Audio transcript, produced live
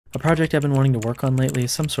project I've been wanting to work on lately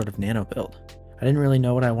is some sort of nano build. I didn't really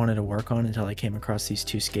know what I wanted to work on until I came across these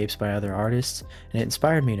two scapes by other artists, and it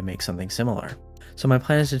inspired me to make something similar. So my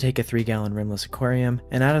plan is to take a 3-gallon rimless aquarium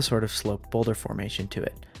and add a sort of sloped boulder formation to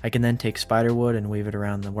it. I can then take spiderwood and weave it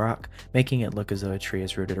around the rock, making it look as though a tree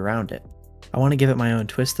is rooted around it. I want to give it my own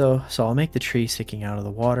twist though, so I'll make the tree sticking out of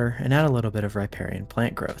the water and add a little bit of riparian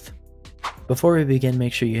plant growth. Before we begin,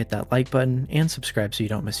 make sure you hit that like button and subscribe so you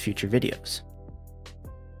don't miss future videos.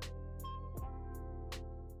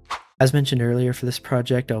 As mentioned earlier, for this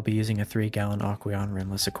project I'll be using a 3-gallon aquarium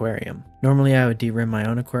rimless aquarium. Normally I would de-rim my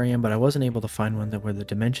own aquarium, but I wasn't able to find one that were the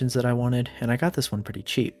dimensions that I wanted, and I got this one pretty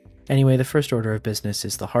cheap. Anyway, the first order of business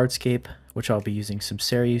is the hardscape, which I'll be using some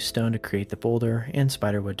cerulean stone to create the boulder and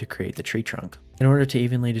spiderwood to create the tree trunk. In order to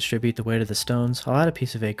evenly distribute the weight of the stones, I'll add a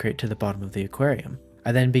piece of egg crate to the bottom of the aquarium.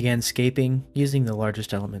 I then began scaping, using the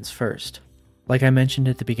largest elements first. Like I mentioned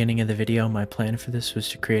at the beginning of the video, my plan for this was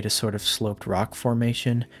to create a sort of sloped rock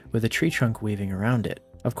formation with a tree trunk weaving around it.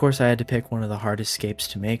 Of course I had to pick one of the hardest scapes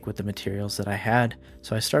to make with the materials that I had,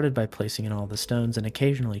 so I started by placing in all the stones and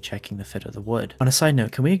occasionally checking the fit of the wood. On a side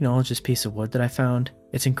note, can we acknowledge this piece of wood that I found?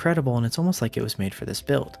 It's incredible and it's almost like it was made for this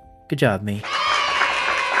build. Good job, me.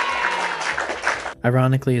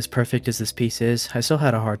 Ironically, as perfect as this piece is, I still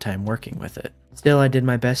had a hard time working with it. Still, I did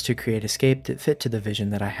my best to create a scape that fit to the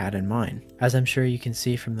vision that I had in mind. As I'm sure you can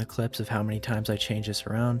see from the clips of how many times I changed this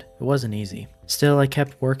around, it wasn't easy. Still, I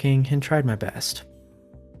kept working and tried my best.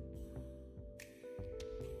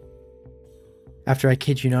 After I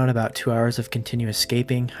kid you not about 2 hours of continuous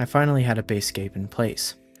scaping, I finally had a base scape in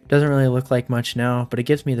place. Doesn't really look like much now, but it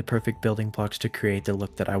gives me the perfect building blocks to create the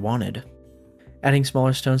look that I wanted. Adding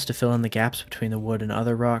smaller stones to fill in the gaps between the wood and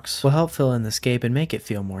other rocks will help fill in the scape and make it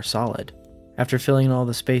feel more solid. After filling in all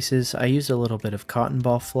the spaces, I used a little bit of cotton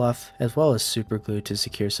ball fluff as well as super glue to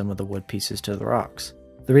secure some of the wood pieces to the rocks.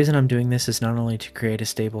 The reason I'm doing this is not only to create a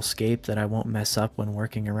stable scape that I won't mess up when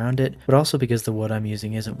working around it, but also because the wood I'm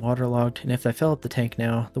using isn't waterlogged, and if I fill up the tank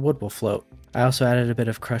now, the wood will float. I also added a bit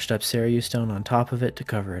of crushed up cerulean stone on top of it to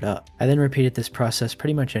cover it up. I then repeated this process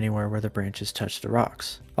pretty much anywhere where the branches touch the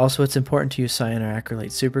rocks. Also, it's important to use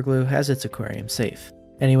cyanoacrylate superglue as it's aquarium safe.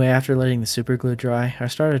 Anyway, after letting the superglue dry, I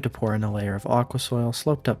started to pour in a layer of aqua soil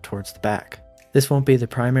sloped up towards the back. This won't be the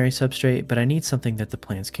primary substrate, but I need something that the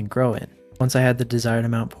plants can grow in. Once I had the desired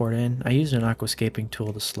amount poured in, I used an aquascaping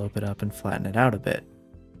tool to slope it up and flatten it out a bit.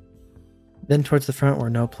 Then towards the front where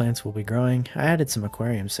no plants will be growing, I added some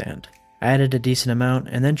aquarium sand. I added a decent amount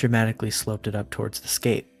and then dramatically sloped it up towards the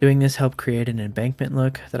scape. Doing this helped create an embankment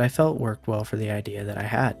look that I felt worked well for the idea that I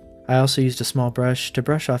had. I also used a small brush to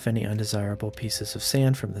brush off any undesirable pieces of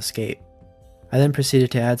sand from the scape. I then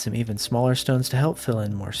proceeded to add some even smaller stones to help fill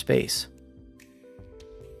in more space.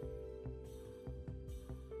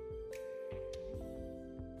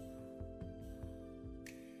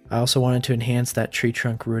 I also wanted to enhance that tree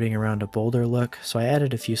trunk rooting around a boulder look, so I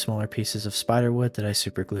added a few smaller pieces of spiderwood that I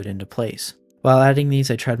superglued into place. While adding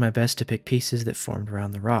these, I tried my best to pick pieces that formed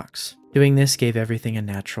around the rocks. Doing this gave everything a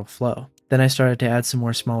natural flow. Then I started to add some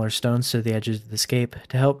more smaller stones to the edges of the scape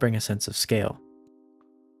to help bring a sense of scale.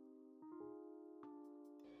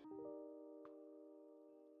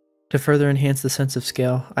 To further enhance the sense of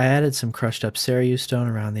scale, I added some crushed up cerulean stone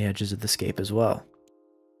around the edges of the scape as well.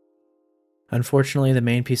 Unfortunately, the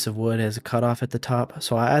main piece of wood has a cutoff at the top,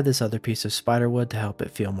 so I add this other piece of spiderwood to help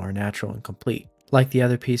it feel more natural and complete. Like the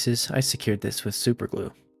other pieces, I secured this with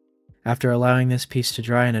superglue. After allowing this piece to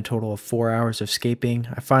dry in a total of 4 hours of scaping,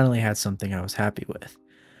 I finally had something I was happy with.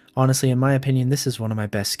 Honestly, in my opinion, this is one of my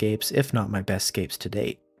best scapes, if not my best scapes to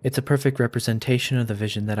date. It's a perfect representation of the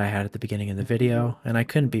vision that I had at the beginning of the video, and I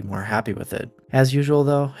couldn't be more happy with it. As usual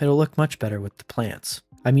though, it'll look much better with the plants.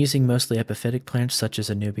 I'm using mostly epiphytic plants such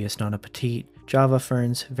as Inhabitants non-petite, Java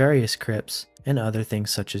ferns, various crypts, and other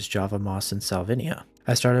things such as Java moss and salvinia.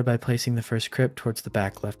 I started by placing the first crypt towards the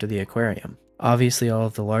back left of the aquarium. Obviously all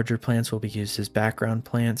of the larger plants will be used as background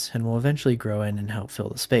plants and will eventually grow in and help fill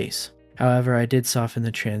the space. However, I did soften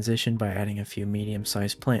the transition by adding a few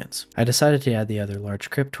medium-sized plants. I decided to add the other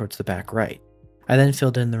large crypt towards the back right. I then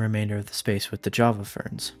filled in the remainder of the space with the Java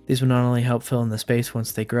ferns. These will not only help fill in the space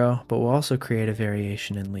once they grow, but will also create a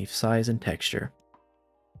variation in leaf size and texture.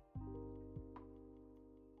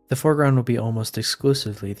 The foreground will be almost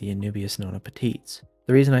exclusively the Inhabitants non-petites.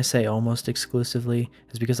 The reason I say almost exclusively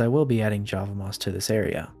is because I will be adding Java moss to this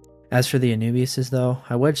area. As for the Inhabitants though,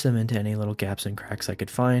 I wedged them into any little gaps and cracks I could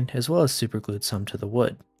find, as well as superglued some to the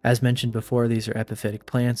wood. As mentioned before, these are epiphytic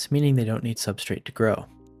plants, meaning they don't need substrate to grow.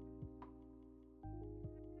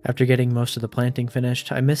 After getting most of the planting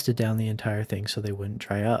finished, I misted down the entire thing so they wouldn't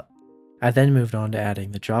dry up. I then moved on to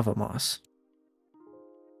adding the Java moss.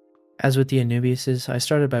 As with the Anubiases, I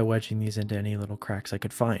started by wedging these into any little cracks I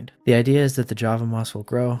could find. The idea is that the Java moss will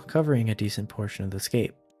grow, covering a decent portion of the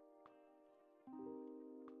scape.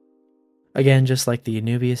 Again, just like the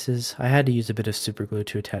Anubiases, I had to use a bit of superglue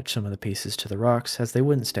to attach some of the pieces to the rocks as they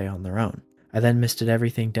wouldn't stay on their own. I then misted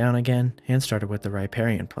everything down again and started with the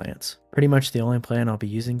riparium plants. Pretty much the only plant I'll be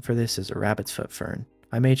using for this is a rabbit's foot fern.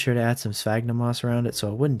 I made sure to add some sphagnum moss around it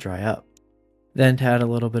so it wouldn't dry up. Then to add a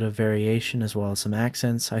little bit of variation as well as some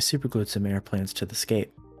accents, I superglued some air plants to the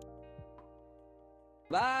scape.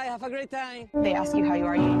 Bye, have a great time. They ask you how you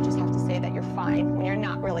are, you just have to say that you're fine when you're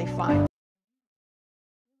not really fine.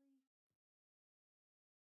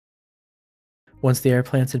 Once the air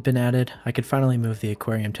plants had been added, I could finally move the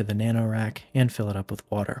aquarium to the NANO rack and fill it up with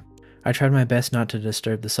water. I tried my best not to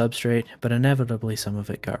disturb the substrate, but inevitably some of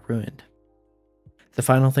it got ruined. The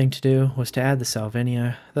final thing to do was to add the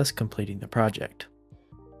salvinia, thus completing the project.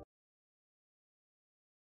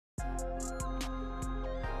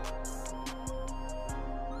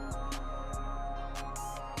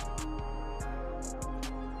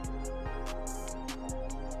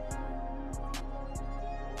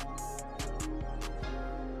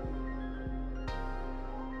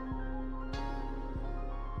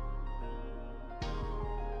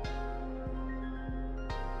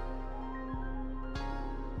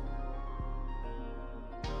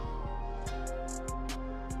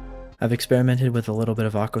 I've experimented with a little bit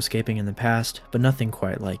of aquascaping in the past, but nothing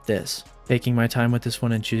quite like this. Taking my time with this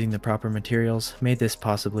one and choosing the proper materials made this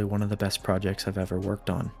possibly one of the best projects I've ever worked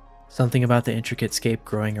on. Something about the intricate scape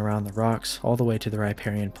growing around the rocks, all the way to the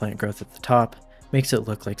riparian plant growth at the top, makes it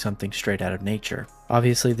look like something straight out of nature.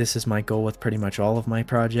 Obviously this is my goal with pretty much all of my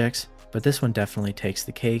projects, but this one definitely takes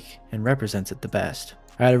the cake and represents it the best.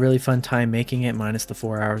 I had a really fun time making it minus the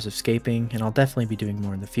 4 hours of scaping, and I'll definitely be doing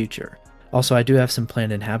more in the future. Also, I do have some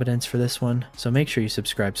planned inhabitants for this one, so make sure you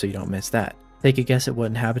subscribe so you don't miss that. Take a guess at what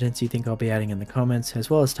inhabitants you think I'll be adding in the comments, as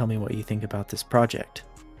well as tell me what you think about this project.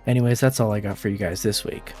 Anyways, that's all I got for you guys this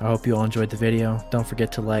week. I hope you all enjoyed the video. Don't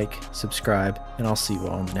forget to like, subscribe, and I'll see you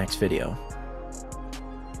all in the next video.